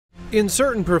In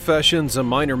certain professions, a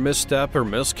minor misstep or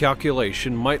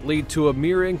miscalculation might lead to a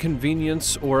mere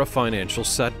inconvenience or a financial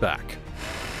setback.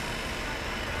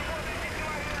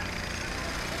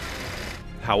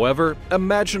 However,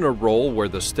 imagine a role where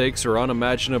the stakes are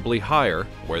unimaginably higher,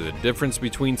 where the difference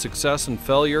between success and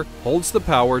failure holds the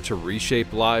power to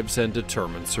reshape lives and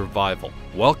determine survival.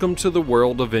 Welcome to the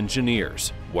world of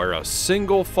engineers, where a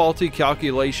single faulty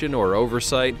calculation or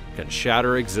oversight can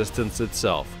shatter existence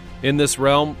itself. In this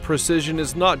realm, precision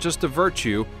is not just a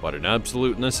virtue, but an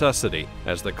absolute necessity,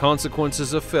 as the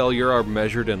consequences of failure are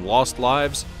measured in lost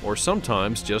lives or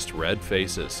sometimes just red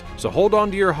faces. So hold on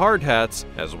to your hard hats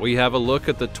as we have a look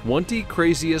at the 20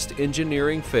 craziest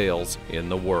engineering fails in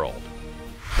the world.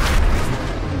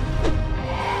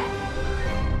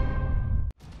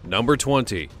 Number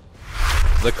 20.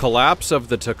 The collapse of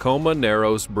the Tacoma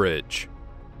Narrows Bridge.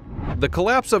 The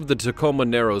collapse of the Tacoma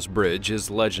Narrows Bridge is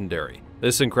legendary.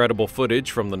 This incredible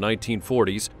footage from the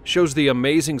 1940s shows the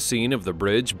amazing scene of the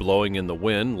bridge blowing in the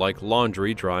wind like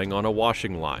laundry drying on a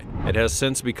washing line. It has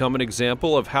since become an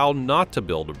example of how not to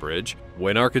build a bridge.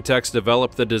 When architects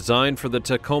developed the design for the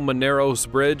Tacoma Narrows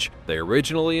Bridge, they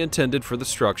originally intended for the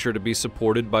structure to be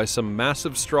supported by some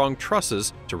massive strong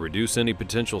trusses to reduce any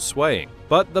potential swaying.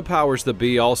 But the powers that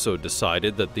be also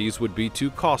decided that these would be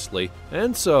too costly,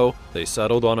 and so they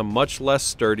settled on a much less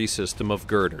sturdy system of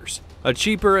girders. A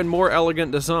cheaper and more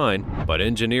elegant design, but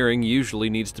engineering usually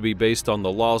needs to be based on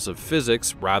the laws of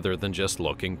physics rather than just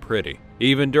looking pretty.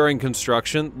 Even during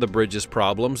construction, the bridge's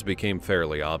problems became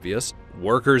fairly obvious.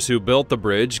 Workers who built the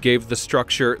bridge gave the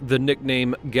structure the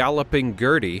nickname Galloping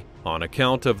Gertie on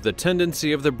account of the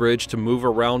tendency of the bridge to move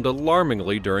around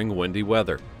alarmingly during windy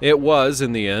weather. It was,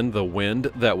 in the end, the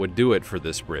wind that would do it for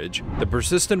this bridge. The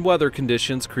persistent weather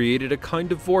conditions created a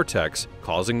kind of vortex,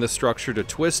 causing the structure to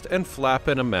twist and flap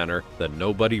in a manner that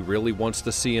nobody really wants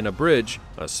to see in a bridge,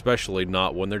 especially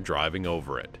not when they're driving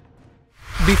over it.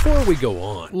 Before we go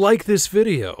on, like this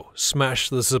video, smash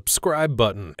the subscribe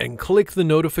button, and click the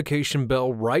notification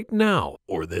bell right now,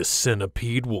 or this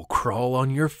centipede will crawl on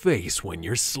your face when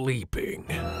you're sleeping.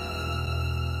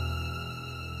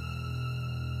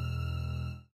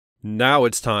 Now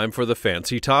it's time for the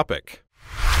fancy topic.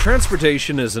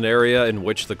 Transportation is an area in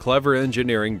which the clever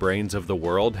engineering brains of the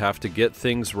world have to get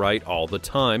things right all the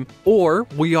time, or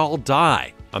we all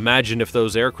die. Imagine if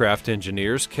those aircraft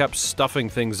engineers kept stuffing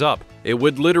things up. It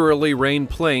would literally rain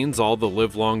planes all the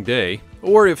livelong day.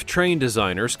 Or if train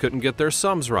designers couldn't get their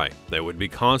sums right, they would be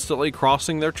constantly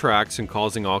crossing their tracks and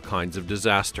causing all kinds of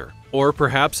disaster. Or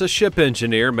perhaps a ship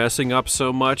engineer messing up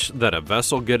so much that a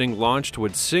vessel getting launched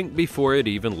would sink before it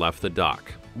even left the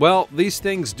dock. Well, these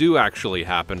things do actually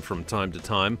happen from time to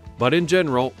time, but in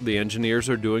general, the engineers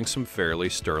are doing some fairly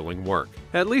sterling work.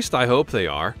 At least I hope they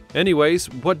are. Anyways,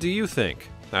 what do you think?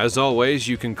 As always,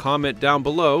 you can comment down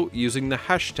below using the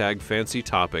hashtag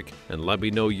 #FancyTopic and let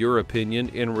me know your opinion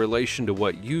in relation to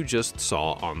what you just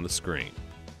saw on the screen.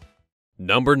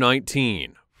 Number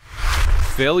 19.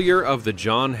 Failure of the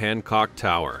John Hancock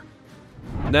Tower.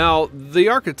 Now, the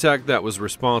architect that was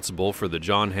responsible for the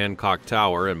John Hancock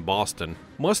Tower in Boston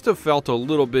must have felt a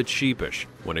little bit sheepish.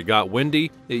 When it got windy,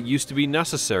 it used to be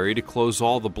necessary to close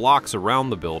all the blocks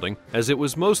around the building, as it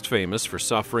was most famous for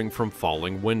suffering from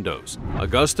falling windows. A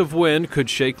gust of wind could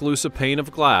shake loose a pane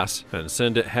of glass and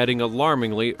send it heading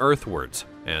alarmingly earthwards.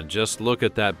 And just look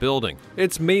at that building.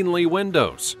 It's mainly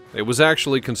windows. It was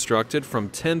actually constructed from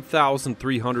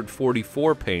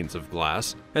 10,344 panes of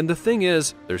glass, and the thing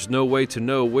is, there's no way to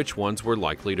know which ones were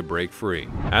likely to break free.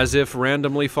 As if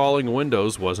randomly falling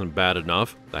windows wasn't bad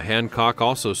enough, the Hancock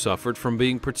also suffered from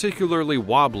being particularly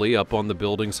wobbly up on the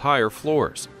building's higher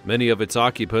floors. Many of its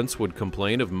occupants would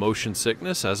complain of motion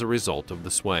sickness as a result of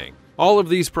the swaying. All of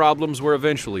these problems were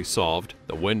eventually solved.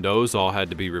 The windows all had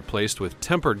to be replaced with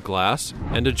tempered glass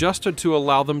and adjusted to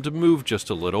allow them to move just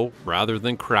a little rather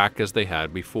than crack as they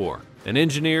had before. And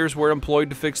engineers were employed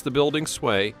to fix the building's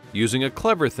sway using a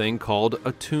clever thing called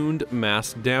a tuned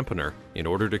mass dampener in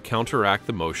order to counteract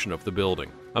the motion of the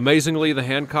building. Amazingly, the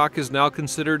Hancock is now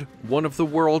considered one of the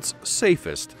world's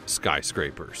safest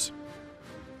skyscrapers.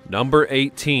 Number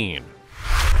 18.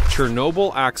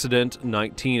 Chernobyl Accident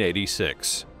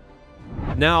 1986.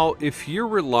 Now, if you're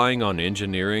relying on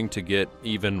engineering to get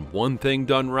even one thing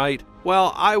done right,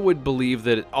 well, I would believe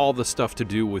that all the stuff to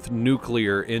do with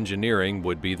nuclear engineering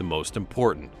would be the most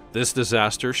important. This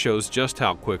disaster shows just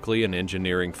how quickly an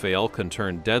engineering fail can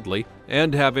turn deadly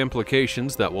and have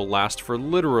implications that will last for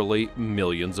literally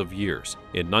millions of years.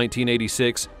 In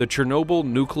 1986, the Chernobyl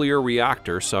nuclear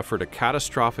reactor suffered a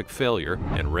catastrophic failure,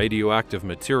 and radioactive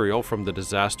material from the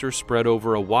disaster spread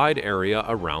over a wide area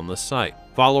around the site.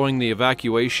 Following the evacuation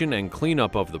evacuation and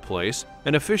cleanup of the place,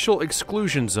 an official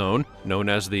exclusion zone, known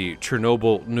as the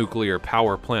Chernobyl Nuclear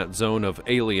Power Plant Zone of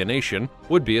Alienation,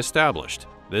 would be established.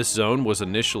 This zone was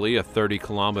initially a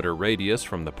 30-kilometer radius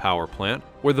from the power plant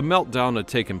where the meltdown had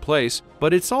taken place,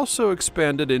 but it's also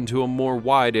expanded into a more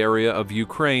wide area of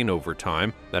Ukraine over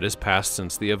time that has passed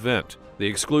since the event. The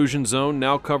exclusion zone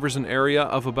now covers an area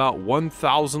of about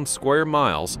 1,000 square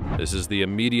miles. This is the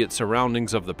immediate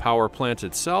surroundings of the power plant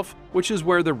itself, which is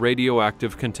where the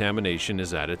radioactive contamination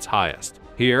is at its highest.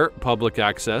 Here, public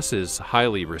access is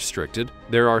highly restricted.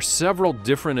 There are several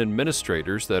different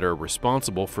administrators that are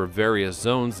responsible for various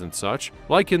zones and such,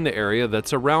 like in the area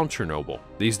that's around Chernobyl.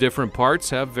 These different parts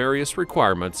have various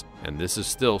requirements, and this is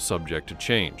still subject to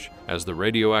change. As the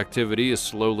radioactivity is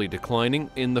slowly declining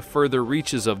in the further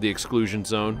reaches of the exclusion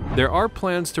zone, there are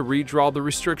plans to redraw the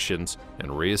restrictions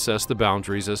and reassess the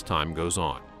boundaries as time goes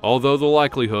on. Although the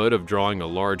likelihood of drawing a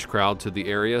large crowd to the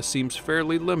area seems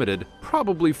fairly limited,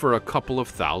 probably for a couple of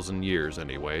thousand years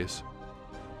anyways.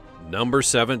 Number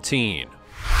 17.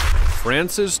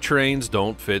 France's trains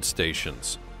don't fit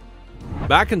stations.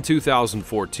 Back in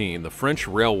 2014, the French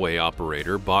railway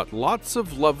operator bought lots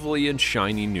of lovely and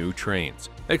shiny new trains.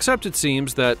 Except it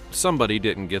seems that somebody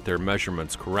didn't get their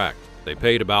measurements correct. They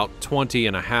paid about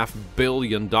 $20.5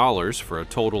 billion for a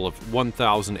total of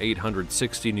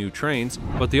 1,860 new trains,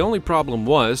 but the only problem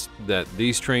was that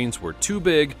these trains were too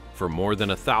big for more than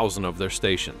 1,000 of their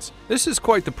stations. This is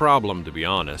quite the problem, to be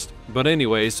honest. But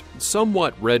anyways,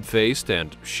 somewhat red-faced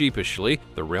and sheepishly,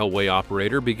 the railway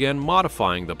operator began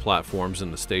modifying the platforms in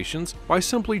the stations by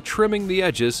simply trimming the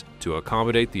edges to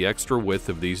accommodate the extra width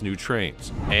of these new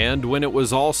trains. And when it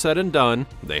was all said and done,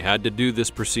 they had to do this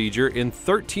procedure in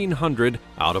 1,300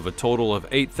 out of a total of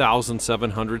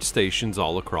 8,700 stations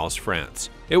all across France.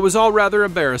 It was all rather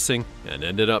embarrassing and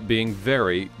ended up being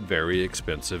very, very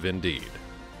expensive indeed.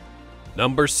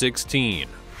 Number 16.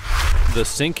 The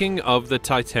sinking of the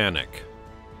Titanic.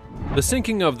 The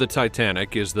sinking of the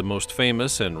Titanic is the most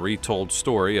famous and retold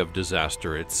story of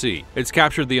disaster at sea. It's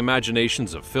captured the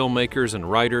imaginations of filmmakers and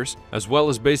writers, as well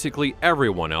as basically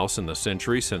everyone else in the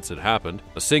century since it happened.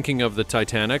 The sinking of the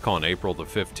Titanic on April the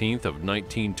 15th of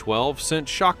 1912 sent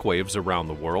shockwaves around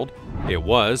the world. It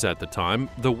was, at the time,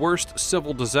 the worst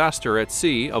civil disaster at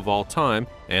sea of all time,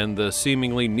 and the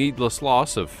seemingly needless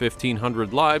loss of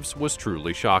 1,500 lives was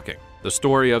truly shocking. The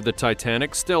story of the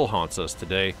Titanic still haunts us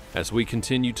today as we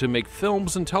continue to make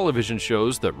films and television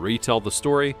shows that retell the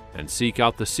story and seek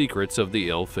out the secrets of the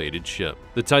ill-fated ship.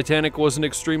 The Titanic was an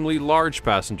extremely large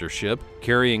passenger ship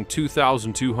carrying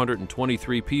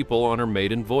 2,223 people on her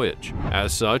maiden voyage.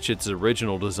 As such, its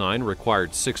original design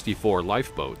required 64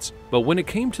 lifeboats, but when it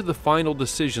came to the final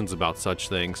decisions about such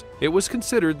things, it was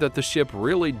considered that the ship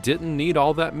really didn't need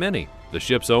all that many. The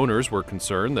ship's owners were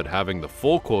concerned that having the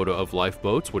full quota of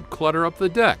lifeboats would clutter up the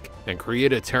deck and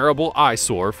create a terrible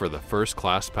eyesore for the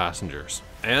first-class passengers.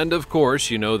 And of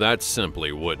course, you know that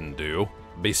simply wouldn't do.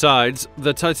 Besides,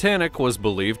 the Titanic was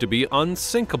believed to be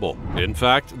unsinkable. In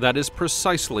fact, that is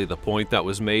precisely the point that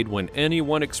was made when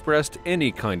anyone expressed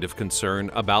any kind of concern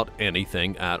about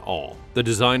anything at all. The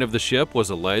design of the ship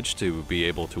was alleged to be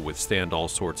able to withstand all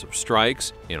sorts of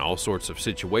strikes, in all sorts of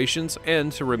situations,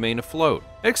 and to remain afloat.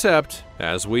 Except,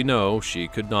 as we know, she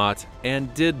could not,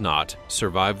 and did not,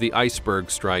 survive the iceberg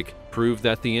strike, prove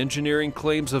that the engineering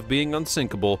claims of being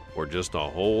unsinkable were just a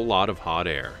whole lot of hot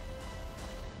air.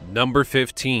 Number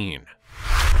 15.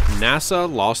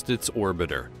 NASA lost its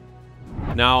orbiter.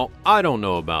 Now, I don't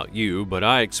know about you, but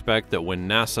I expect that when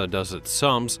NASA does its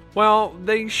sums, well,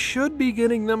 they should be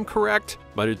getting them correct,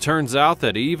 but it turns out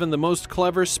that even the most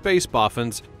clever space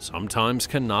boffins sometimes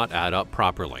cannot add up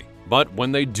properly. But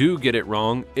when they do get it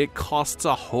wrong, it costs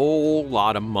a whole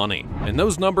lot of money. And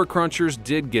those number crunchers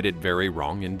did get it very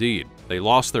wrong indeed. They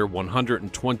lost their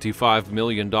 $125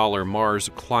 million Mars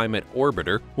Climate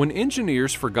Orbiter when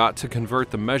engineers forgot to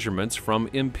convert the measurements from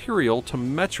imperial to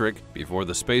metric before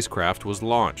the spacecraft was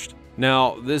launched.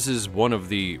 Now, this is one of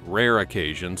the rare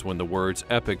occasions when the words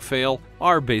epic fail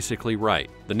are basically right.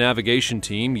 The navigation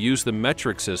team used the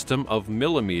metric system of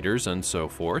millimeters and so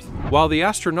forth, while the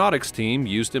astronautics team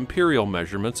used imperial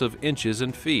measurements of inches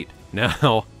and feet.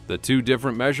 Now, the two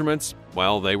different measurements,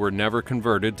 well, they were never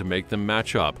converted to make them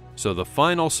match up, so the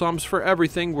final sums for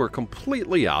everything were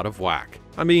completely out of whack.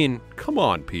 I mean, come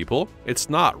on, people. It's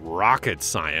not rocket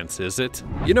science, is it?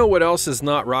 You know what else is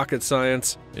not rocket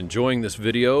science? Enjoying this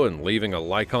video and leaving a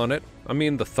like on it? I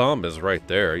mean, the thumb is right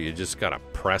there. You just gotta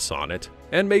press on it.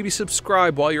 And maybe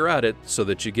subscribe while you're at it so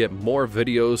that you get more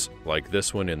videos like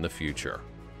this one in the future.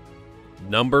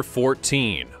 Number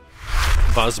 14.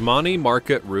 Basmani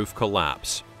Market Roof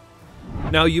Collapse.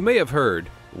 Now, you may have heard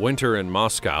Winter in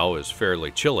Moscow is fairly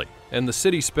chilly, and the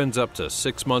city spends up to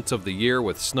 6 months of the year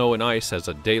with snow and ice as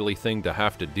a daily thing to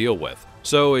have to deal with.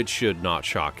 So it should not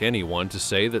shock anyone to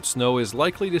say that snow is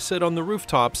likely to sit on the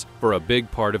rooftops for a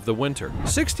big part of the winter.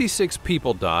 66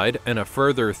 people died and a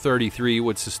further 33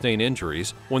 would sustain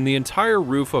injuries when the entire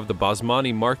roof of the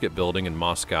Basmani Market building in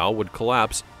Moscow would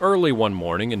collapse early one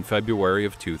morning in February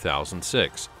of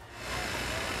 2006.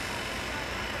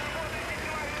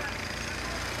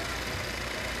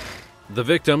 The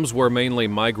victims were mainly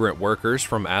migrant workers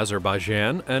from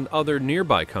Azerbaijan and other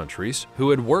nearby countries who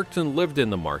had worked and lived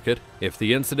in the market. If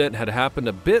the incident had happened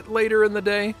a bit later in the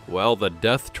day, well, the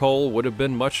death toll would have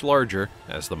been much larger,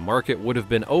 as the market would have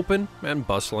been open and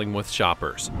bustling with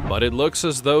shoppers. But it looks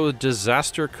as though the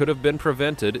disaster could have been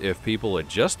prevented if people had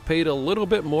just paid a little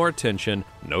bit more attention,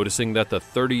 noticing that the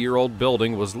 30-year-old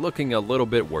building was looking a little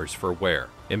bit worse for wear.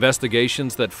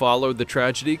 Investigations that followed the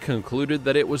tragedy concluded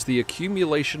that it was the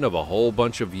accumulation of a whole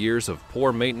bunch of years of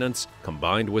poor maintenance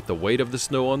combined with the weight of the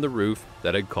snow on the roof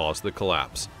that had caused the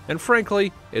collapse. And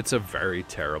frankly, it's a very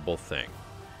terrible thing.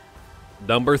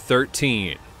 Number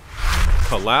 13.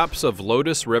 Collapse of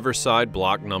Lotus Riverside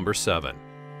Block Number 7.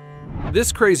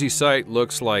 This crazy sight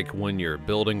looks like when you're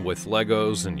building with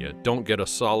Legos and you don't get a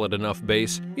solid enough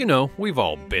base. You know, we've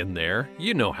all been there.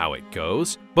 You know how it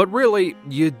goes. But really,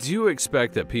 you do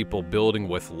expect that people building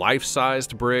with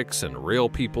life-sized bricks and real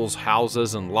people's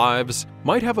houses and lives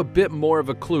might have a bit more of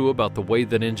a clue about the way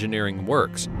that engineering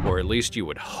works, or at least you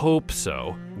would hope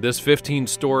so. This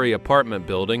 15-story apartment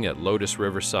building at Lotus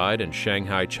Riverside in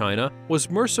Shanghai, China, was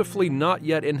mercifully not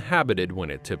yet inhabited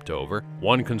when it tipped over.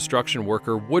 One construction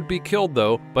worker would be killed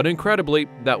though, but incredibly,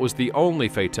 that was the only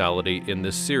fatality in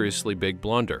this seriously big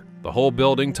blunder. The whole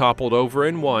building toppled over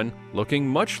in one, looking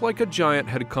much like a giant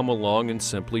had come along and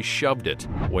simply shoved it.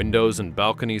 Windows and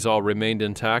balconies all remained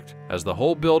intact, as the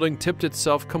whole building tipped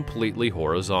itself completely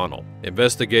horizontal.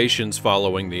 Investigations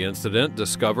following the incident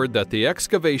discovered that the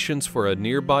excavations for a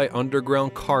nearby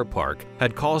underground car park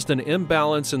had caused an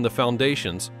imbalance in the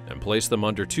foundations and placed them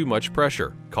under too much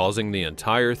pressure, causing the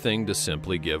entire thing to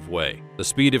simply give way. The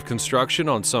speed of construction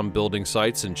on some building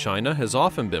sites in China has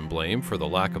often been blamed for the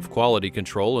lack of quality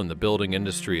control in the building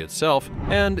industry itself,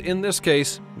 and in this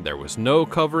case, there was no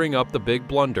covering up the big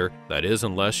blunder. That is,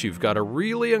 unless you've got a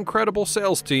really incredible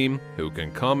sales team who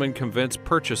can come and convince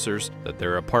purchasers that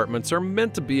their apartments are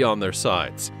meant to be on their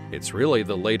sides. It's really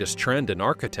the latest trend in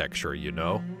architecture, you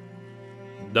know.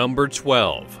 Number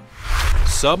 12.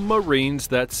 Submarines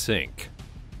that sink.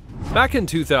 Back in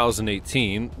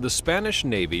 2018, the Spanish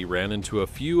Navy ran into a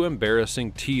few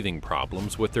embarrassing teething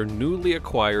problems with their newly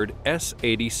acquired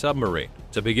S-80 submarine.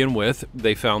 To begin with,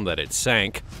 they found that it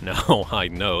sank. Now, I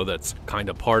know that's kind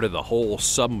of part of the whole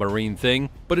submarine thing,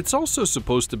 but it's also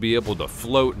supposed to be able to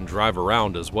float and drive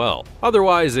around as well.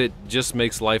 Otherwise, it just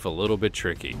makes life a little bit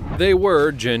tricky. They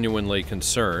were genuinely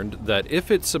concerned that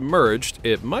if it submerged,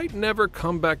 it might never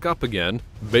come back up again.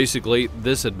 Basically,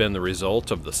 this had been the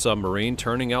result of the submarine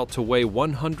turning out to weigh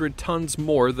 100 tons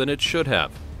more than it should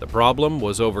have. The problem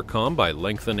was overcome by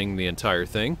lengthening the entire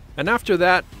thing, and after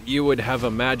that, you would have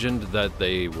imagined that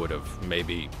they would have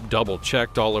maybe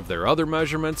double-checked all of their other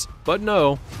measurements, but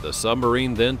no, the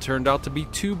submarine then turned out to be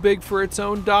too big for its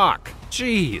own dock.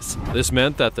 Jeez! This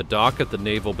meant that the dock at the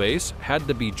naval base had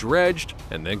to be dredged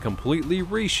and then completely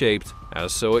reshaped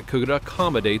as so it could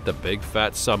accommodate the big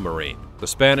fat submarine. The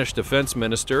Spanish defense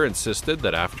minister insisted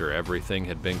that after everything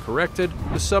had been corrected,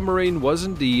 the submarine was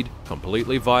indeed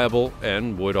completely viable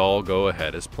and would all go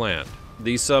ahead as planned.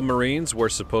 These submarines were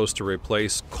supposed to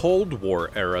replace Cold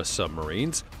War-era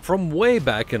submarines from way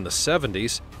back in the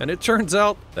 70s, and it turns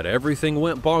out that everything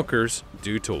went bonkers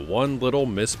due to one little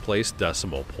misplaced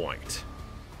decimal point.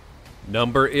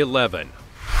 Number 11.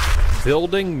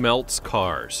 Building melts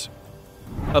cars.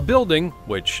 A building,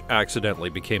 which accidentally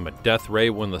became a death ray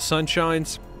when the sun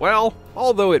shines, well,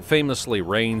 although it famously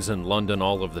rains in London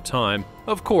all of the time,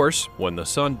 of course, when the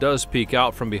sun does peek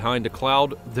out from behind a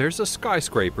cloud, there's a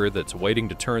skyscraper that's waiting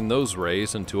to turn those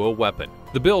rays into a weapon.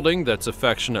 The building, that's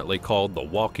affectionately called the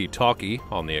walkie-talkie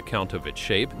on the account of its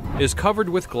shape, is covered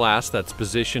with glass that's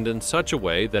positioned in such a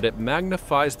way that it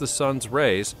magnifies the sun's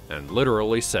rays and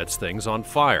literally sets things on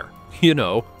fire. You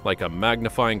know, like a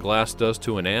magnifying glass does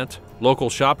to an ant.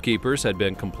 Local shopkeepers had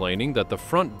been complaining that the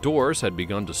front doors had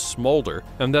begun to smolder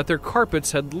and that their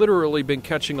carpets had literally been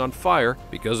catching on fire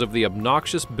because of the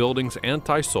obnoxious building's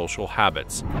antisocial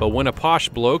habits. But when a posh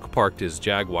bloke parked his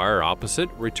Jaguar opposite,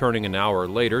 returning an hour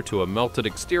later to a melted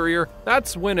exterior,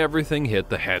 that's when everything hit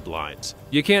the headlines.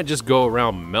 You can't just go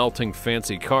around melting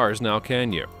fancy cars now,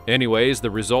 can you? Anyways,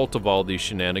 the result of all these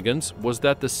shenanigans was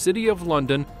that the City of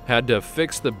London had to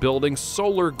fix the building building's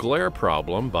solar glare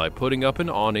problem by putting up an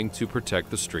awning to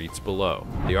protect the streets below.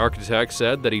 The architect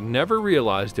said that he never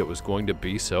realized it was going to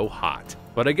be so hot,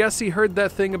 but I guess he heard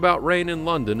that thing about rain in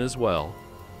London as well.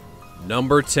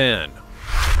 Number 10.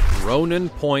 Ronan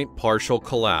Point partial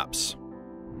collapse.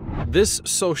 This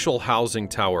social housing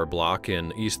tower block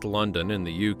in East London in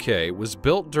the UK was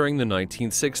built during the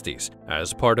 1960s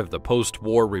as part of the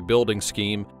post-war rebuilding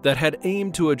scheme that had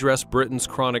aimed to address Britain's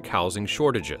chronic housing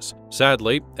shortages.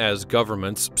 Sadly, as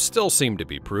governments still seem to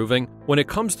be proving, when it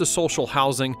comes to social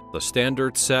housing, the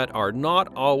standards set are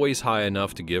not always high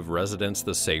enough to give residents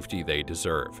the safety they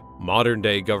deserve.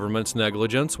 Modern-day government's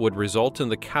negligence would result in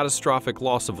the catastrophic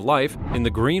loss of life in the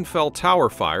Grenfell Tower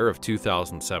fire of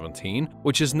 2017,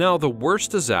 which is now the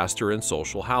worst disaster in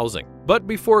social housing. But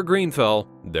before Grenfell,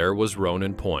 there was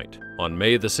Ronan Point. On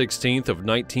May the 16th of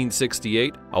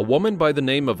 1968, a woman by the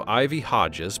name of Ivy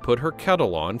Hodges put her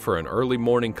kettle on for an early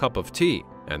morning cup of tea,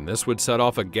 and this would set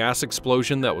off a gas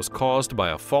explosion that was caused by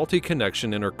a faulty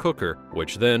connection in her cooker,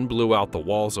 which then blew out the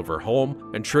walls of her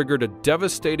home and triggered a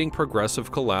devastating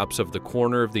progressive collapse of the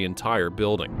corner of the entire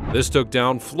building. This took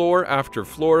down floor after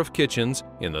floor of kitchens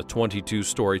in the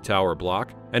 22-story tower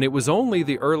block, and it was only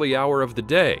the early hour of the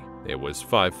day, it was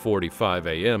 5:45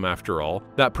 a.m. after all,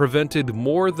 that prevented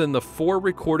more than the 4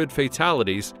 recorded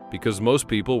fatalities because most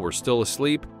people were still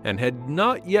asleep and had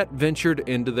not yet ventured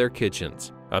into their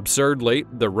kitchens. Absurdly,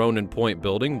 the Ronan Point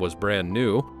building was brand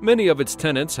new. Many of its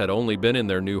tenants had only been in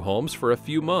their new homes for a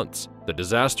few months. The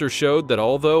disaster showed that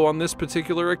although on this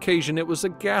particular occasion it was a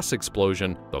gas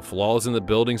explosion, the flaws in the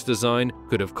building's design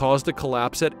could have caused a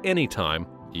collapse at any time.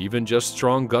 Even just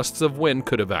strong gusts of wind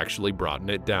could have actually brought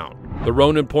it down. The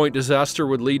Ronan Point disaster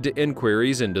would lead to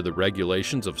inquiries into the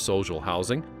regulations of social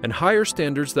housing and higher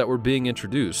standards that were being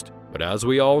introduced. But as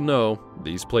we all know,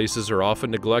 these places are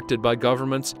often neglected by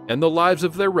governments, and the lives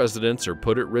of their residents are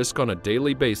put at risk on a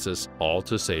daily basis, all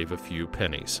to save a few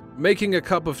pennies. Making a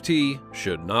cup of tea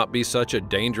should not be such a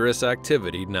dangerous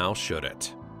activity now, should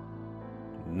it?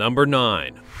 Number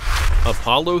 9.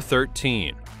 Apollo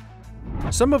 13.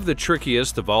 Some of the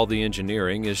trickiest of all the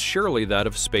engineering is surely that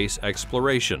of space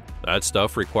exploration. That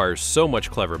stuff requires so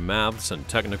much clever maths and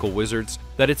technical wizards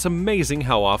that it's amazing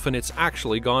how often it's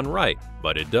actually gone right,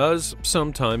 but it does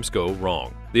sometimes go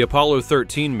wrong. The Apollo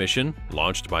 13 mission,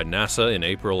 launched by NASA in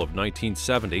April of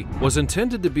 1970, was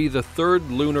intended to be the 3rd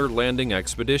lunar landing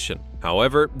expedition.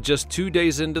 However, just 2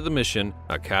 days into the mission,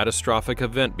 a catastrophic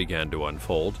event began to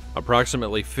unfold.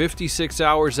 Approximately 56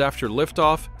 hours after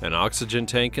liftoff, an oxygen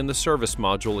tank in the service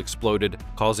module exploded,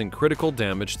 causing critical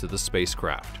damage to the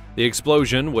spacecraft. The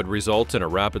explosion would result in a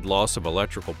rapid loss of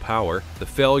electrical power, the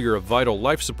failure of vital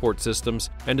life support systems,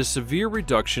 and a severe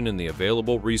reduction in the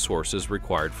available resources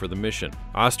required for the mission.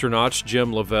 Astronauts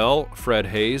Jim Lovell, Fred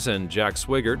Hayes, and Jack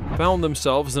Swigert found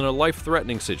themselves in a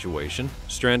life-threatening situation,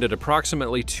 stranded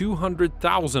approximately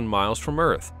 200,000 miles from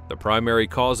Earth. The primary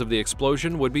cause of the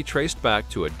explosion would be traced back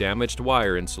to a damaged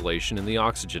wire insulation in the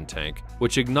oxygen tank,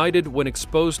 which ignited when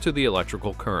exposed to the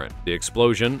electrical current. The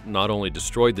explosion not only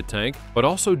destroyed the tank, but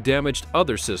also damaged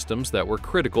other systems that were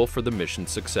critical for the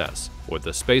mission's success. With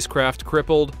the spacecraft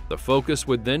crippled, the focus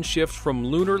would then shift from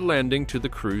lunar landing to the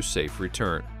crew's safe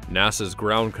return. NASA's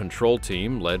ground control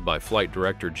team, led by Flight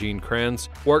Director Gene Kranz,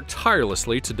 worked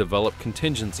tirelessly to develop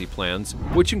contingency plans,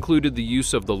 which included the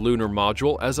use of the lunar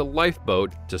module as a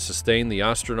lifeboat to sustain the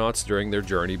astronauts during their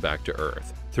journey back to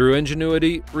Earth. Through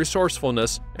ingenuity,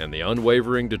 resourcefulness, and the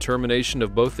unwavering determination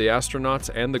of both the astronauts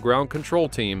and the ground control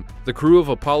team, the crew of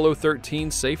Apollo 13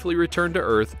 safely returned to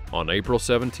Earth on April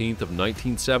 17th of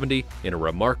 1970 in a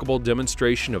remarkable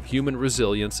demonstration of human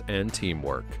resilience and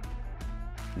teamwork.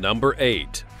 Number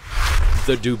 8.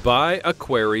 The Dubai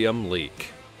Aquarium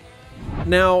Leak.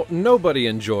 Now, nobody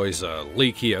enjoys a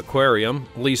leaky aquarium,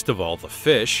 least of all the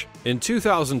fish. In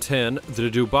 2010,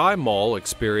 the Dubai Mall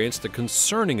experienced a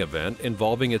concerning event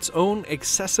involving its own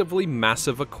excessively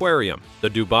massive aquarium.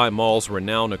 The Dubai Mall's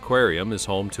renowned aquarium is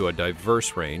home to a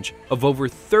diverse range of over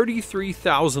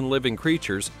 33,000 living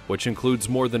creatures, which includes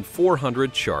more than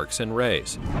 400 sharks and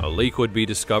rays. A leak would be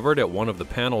discovered at one of the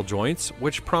panel joints,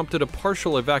 which prompted a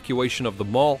partial evacuation of the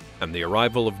mall and the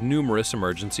arrival of numerous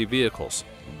emergency vehicles.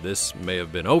 This may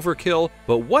have been overkill,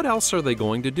 but what else are they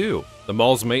going to do? The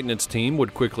mall's maintenance team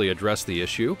would quickly address the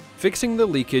issue, fixing the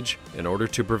leakage in order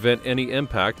to prevent any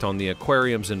impact on the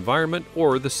aquarium's environment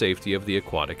or the safety of the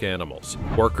aquatic animals.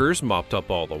 Workers mopped up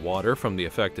all the water from the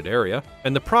affected area,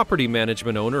 and the property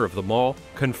management owner of the mall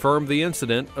confirmed the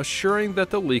incident, assuring that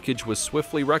the leakage was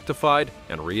swiftly rectified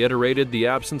and reiterated the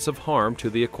absence of harm to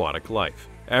the aquatic life.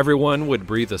 Everyone would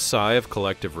breathe a sigh of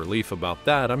collective relief about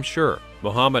that, I'm sure.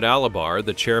 Mohammed Alibar,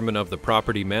 the chairman of the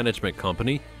property management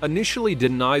company, initially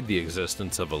denied the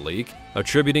existence of a leak,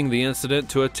 attributing the incident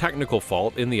to a technical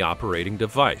fault in the operating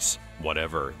device,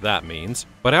 whatever that means.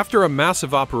 But after a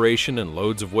massive operation and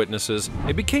loads of witnesses,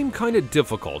 it became kinda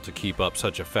difficult to keep up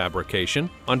such a fabrication.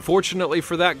 Unfortunately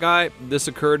for that guy, this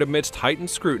occurred amidst heightened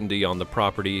scrutiny on the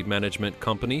property management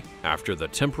company after the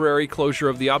temporary closure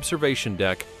of the observation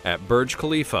deck at Burj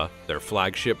Khalifa, their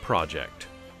flagship project.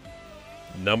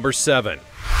 Number 7.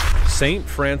 St.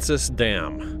 Francis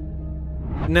Dam.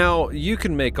 Now, you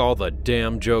can make all the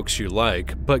damn jokes you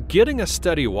like, but getting a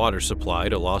steady water supply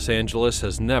to Los Angeles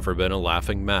has never been a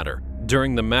laughing matter.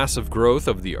 During the massive growth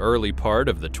of the early part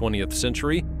of the 20th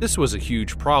century, this was a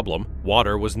huge problem.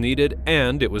 Water was needed,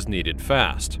 and it was needed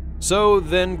fast. So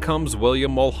then comes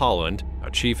William Mulholland, a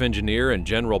chief engineer and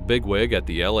general bigwig at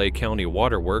the LA County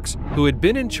Waterworks, who had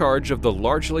been in charge of the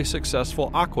largely successful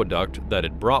aqueduct that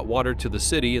had brought water to the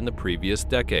city in the previous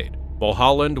decade.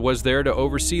 Mulholland was there to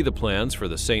oversee the plans for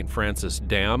the St. Francis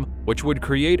Dam, which would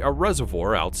create a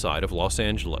reservoir outside of Los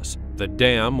Angeles. The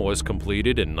dam was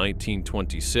completed in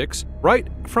 1926. Right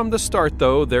from the start,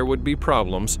 though, there would be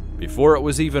problems. Before it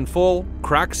was even full,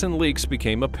 cracks and leaks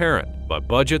became apparent. But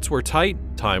budgets were tight,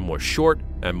 time was short,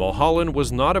 and Mulholland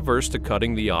was not averse to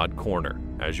cutting the odd corner.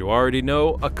 As you already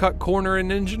know, a cut corner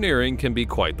in engineering can be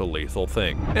quite the lethal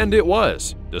thing. And it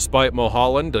was. Despite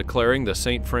Mulholland declaring the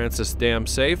St. Francis Dam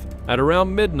safe, at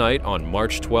around midnight on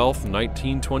March 12,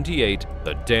 1928,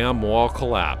 the dam wall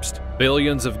collapsed.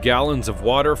 Billions of gallons of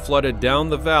water flooded down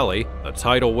the valley. A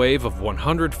tidal wave of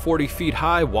 140 feet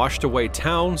high washed away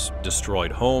towns,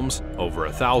 destroyed homes, over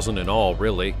 1,000 in all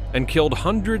really, and killed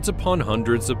hundreds upon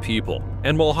hundreds of people.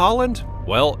 And Mulholland?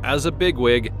 Well, as a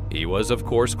bigwig, he was of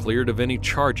course cleared of any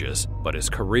charges, but his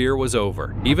career was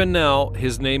over. Even now,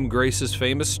 his name graces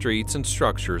famous streets and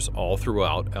structures all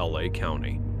throughout LA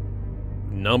County.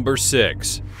 Number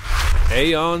 6.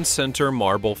 Aon Center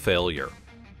Marble Failure.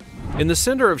 In the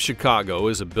center of Chicago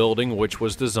is a building which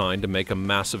was designed to make a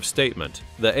massive statement.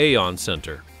 The Aon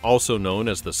Center, also known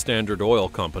as the Standard Oil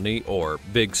Company or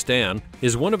Big Stan,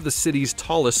 is one of the city's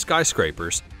tallest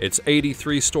skyscrapers. It's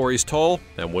 83 stories tall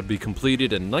and would be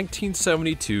completed in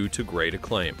 1972 to great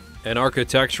acclaim. An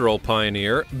architectural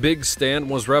pioneer, Big Stan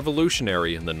was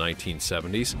revolutionary in the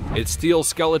 1970s. Its steel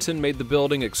skeleton made the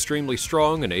building extremely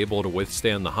strong and able to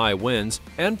withstand the high winds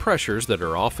and pressures that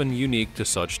are often unique to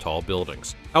such tall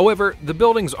buildings. However, the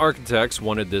building's architects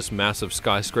wanted this massive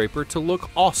skyscraper to look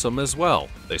awesome as well.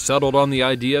 They settled on the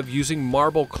idea of using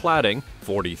marble cladding,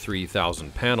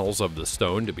 43,000 panels of the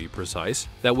stone to be precise,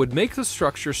 that would make the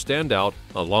structure stand out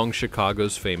along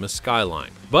Chicago's famous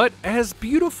skyline. But as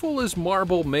beautiful as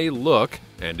marble may look,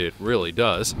 and it really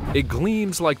does, it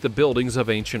gleams like the buildings of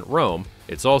ancient Rome.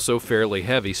 It's also fairly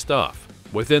heavy stuff.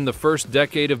 Within the first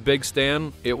decade of Big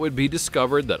Stan, it would be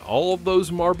discovered that all of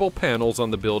those marble panels on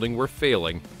the building were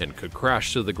failing and could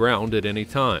crash to the ground at any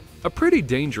time. A pretty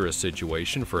dangerous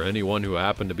situation for anyone who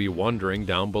happened to be wandering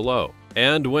down below.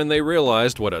 And when they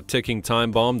realized what a ticking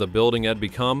time bomb the building had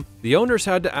become, the owners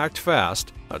had to act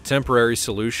fast. A temporary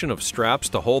solution of straps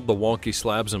to hold the wonky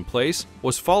slabs in place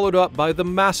was followed up by the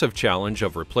massive challenge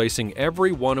of replacing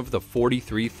every one of the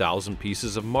 43,000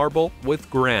 pieces of marble with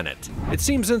granite. It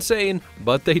seems insane,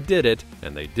 but they did it,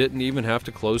 and they didn't even have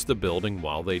to close the building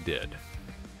while they did.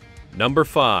 Number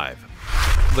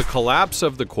 5. The collapse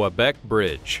of the Quebec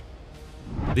Bridge.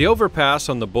 The overpass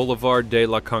on the Boulevard de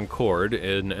la Concorde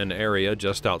in an area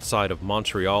just outside of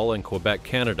Montreal in Quebec,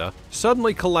 Canada,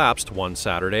 suddenly collapsed one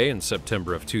Saturday in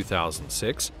September of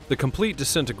 2006. The complete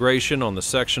disintegration on the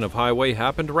section of highway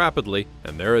happened rapidly,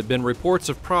 and there had been reports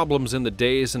of problems in the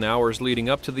days and hours leading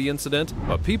up to the incident,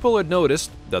 but people had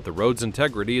noticed that the road's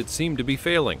integrity had seemed to be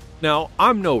failing. Now,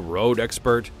 I'm no road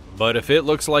expert, but if it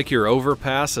looks like your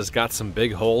overpass has got some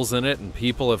big holes in it and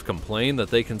people have complained that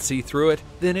they can see through it,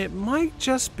 then it might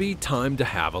just be time to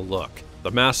have a look. The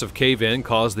massive cave-in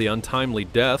caused the untimely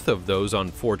death of those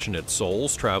unfortunate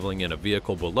souls traveling in a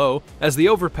vehicle below as the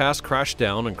overpass crashed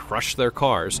down and crushed their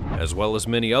cars, as well as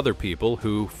many other people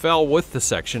who fell with the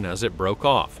section as it broke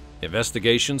off.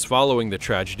 Investigations following the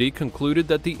tragedy concluded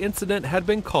that the incident had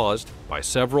been caused by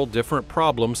several different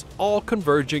problems, all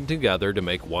converging together to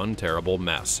make one terrible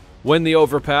mess. When the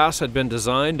overpass had been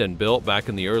designed and built back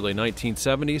in the early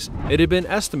 1970s, it had been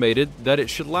estimated that it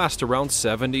should last around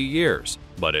 70 years,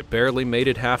 but it barely made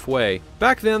it halfway.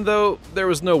 Back then, though, there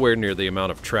was nowhere near the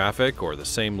amount of traffic or the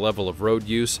same level of road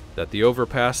use that the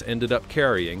overpass ended up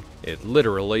carrying. It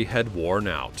literally had worn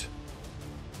out.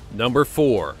 Number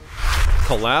 4.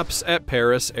 Collapse at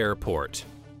Paris Airport.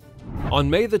 On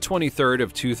May the 23rd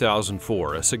of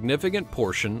 2004, a significant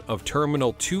portion of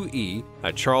Terminal 2E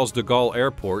at Charles de Gaulle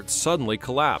Airport suddenly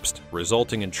collapsed,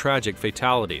 resulting in tragic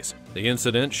fatalities. The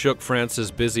incident shook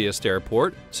France's busiest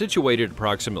airport, situated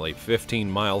approximately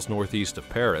 15 miles northeast of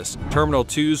Paris. Terminal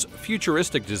 2's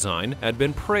futuristic design had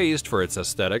been praised for its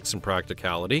aesthetics and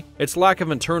practicality. Its lack of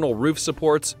internal roof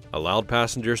supports allowed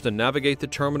passengers to navigate the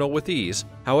terminal with ease.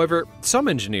 However, some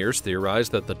engineers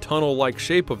theorized that the tunnel-like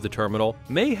shape of the terminal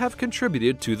may have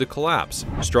contributed to the collapse.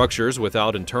 Structures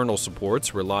without internal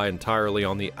supports rely entirely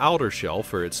on the outer shell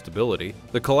for its stability.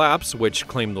 The collapse, which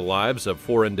claimed the lives of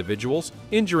 4 individuals,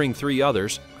 injuring 3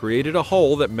 others, created a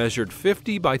hole that measured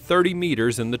 50 by 30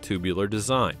 meters in the tubular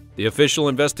design. The official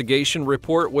investigation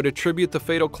report would attribute the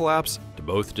fatal collapse to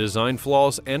both design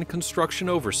flaws and construction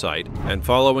oversight, and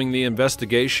following the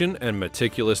investigation and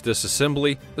meticulous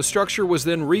disassembly, the structure was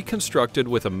then reconstructed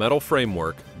with a metal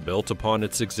framework built upon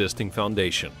its existing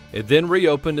foundation. It then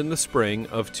reopened in the spring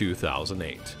of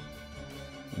 2008.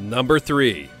 Number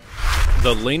 3.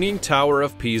 The Leaning Tower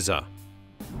of Pisa.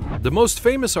 The most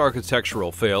famous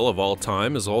architectural fail of all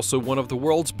time is also one of the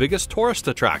world's biggest tourist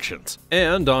attractions.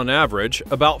 And on average,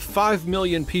 about 5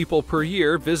 million people per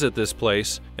year visit this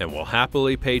place and will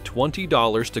happily pay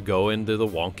 $20 to go into the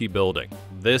wonky building.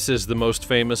 This is the most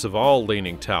famous of all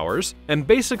leaning towers, and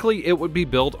basically it would be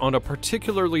built on a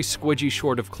particularly squidgy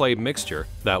sort of clay mixture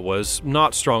that was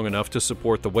not strong enough to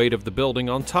support the weight of the building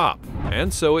on top,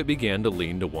 and so it began to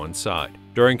lean to one side.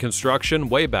 During construction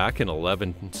way back in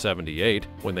 1178,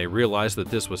 when they realized that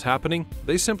this was happening,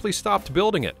 they simply stopped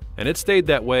building it, and it stayed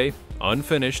that way,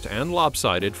 unfinished and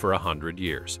lopsided for 100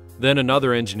 years. Then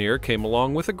another engineer came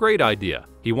along with a great idea.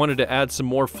 He wanted to add some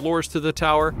more floors to the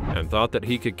tower and thought that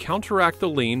he could counteract the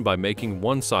lean by making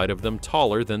one side of them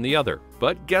taller than the other.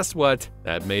 But guess what?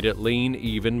 That made it lean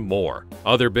even more.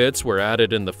 Other bits were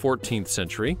added in the 14th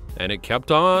century, and it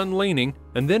kept on leaning.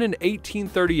 And then in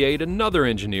 1838, another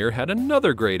engineer had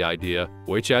another great idea,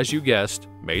 which, as you guessed,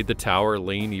 made the tower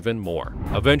lean even more.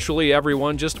 Eventually,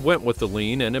 everyone just went with the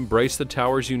lean and embraced the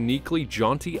tower's uniquely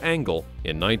jaunty angle.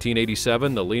 In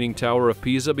 1987, the Leaning Tower of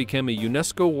Pisa became a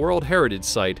UNESCO World Heritage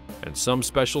Site, and some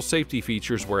special safety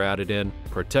features were added in,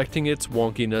 protecting its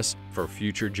wonkiness for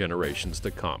future generations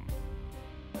to come.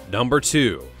 Number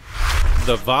 2.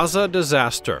 The Vasa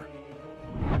Disaster.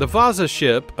 The Vasa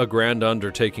ship, a grand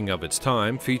undertaking of its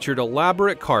time, featured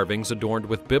elaborate carvings adorned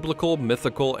with biblical,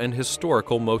 mythical, and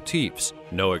historical motifs.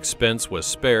 No expense was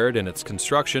spared in its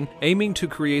construction, aiming to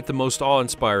create the most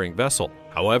awe-inspiring vessel.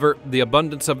 However, the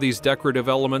abundance of these decorative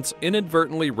elements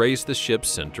inadvertently raised the ship's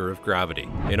center of gravity.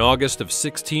 In August of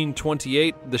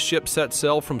 1628, the ship set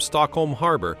sail from Stockholm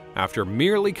Harbor. After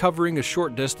merely covering a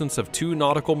short distance of 2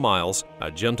 nautical miles,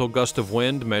 a gentle gust of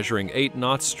wind measuring 8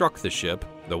 knots struck the ship.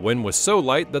 The wind was so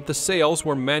light that the sails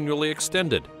were manually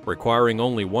extended, requiring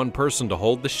only one person to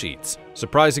hold the sheets.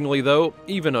 Surprisingly though,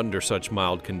 even under such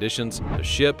mild conditions, the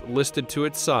ship listed to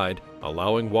its side,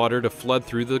 allowing water to flood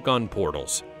through the gun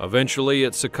portals. Eventually,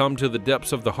 it succumbed to the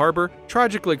depths of the harbor,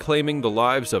 tragically claiming the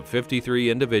lives of 53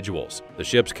 individuals. The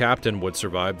ship's captain would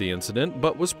survive the incident,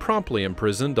 but was promptly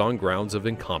imprisoned on grounds of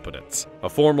incompetence. A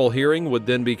formal hearing would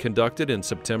then be conducted in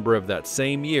September of that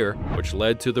same year, which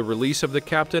led to the release of the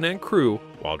captain and crew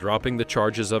while dropping the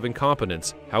charges of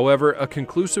incompetence. However, a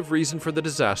conclusive reason for the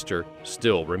disaster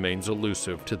still remains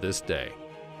elusive to this day.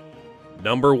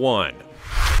 Number 1.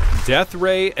 Death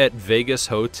ray at Vegas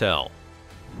Hotel.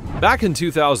 Back in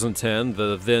 2010,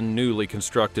 the then newly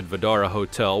constructed Vdara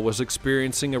Hotel was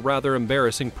experiencing a rather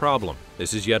embarrassing problem.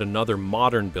 This is yet another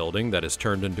modern building that has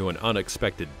turned into an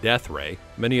unexpected death ray.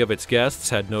 Many of its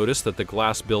guests had noticed that the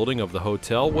glass building of the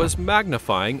hotel was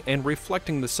magnifying and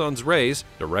reflecting the sun's rays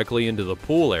directly into the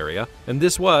pool area, and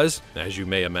this was, as you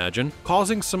may imagine,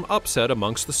 causing some upset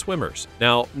amongst the swimmers.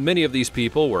 Now, many of these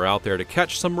people were out there to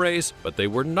catch some rays, but they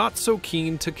were not so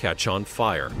keen to catch on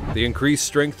fire. The increased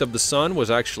strength of the sun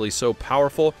was actually so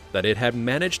powerful that it had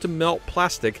managed to melt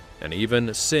plastic and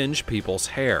even singe people's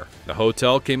hair. The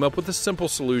hotel came up with a simple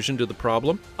solution to the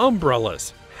problem: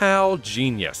 umbrellas. How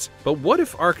genius! But what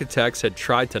if architects had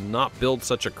tried to not build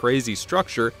such a crazy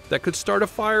structure that could start a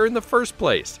fire in the first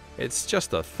place? It's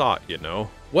just a thought, you know.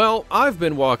 Well, I've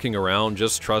been walking around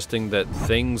just trusting that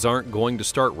things aren't going to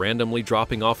start randomly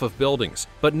dropping off of buildings.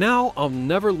 But now I'll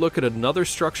never look at another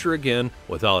structure again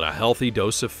without a healthy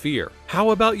dose of fear.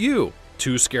 How about you?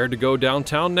 Too scared to go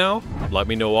downtown now? Let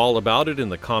me know all about it in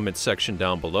the comments section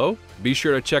down below. Be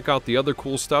sure to check out the other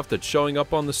cool stuff that's showing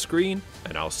up on the screen,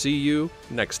 and I'll see you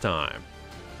next time.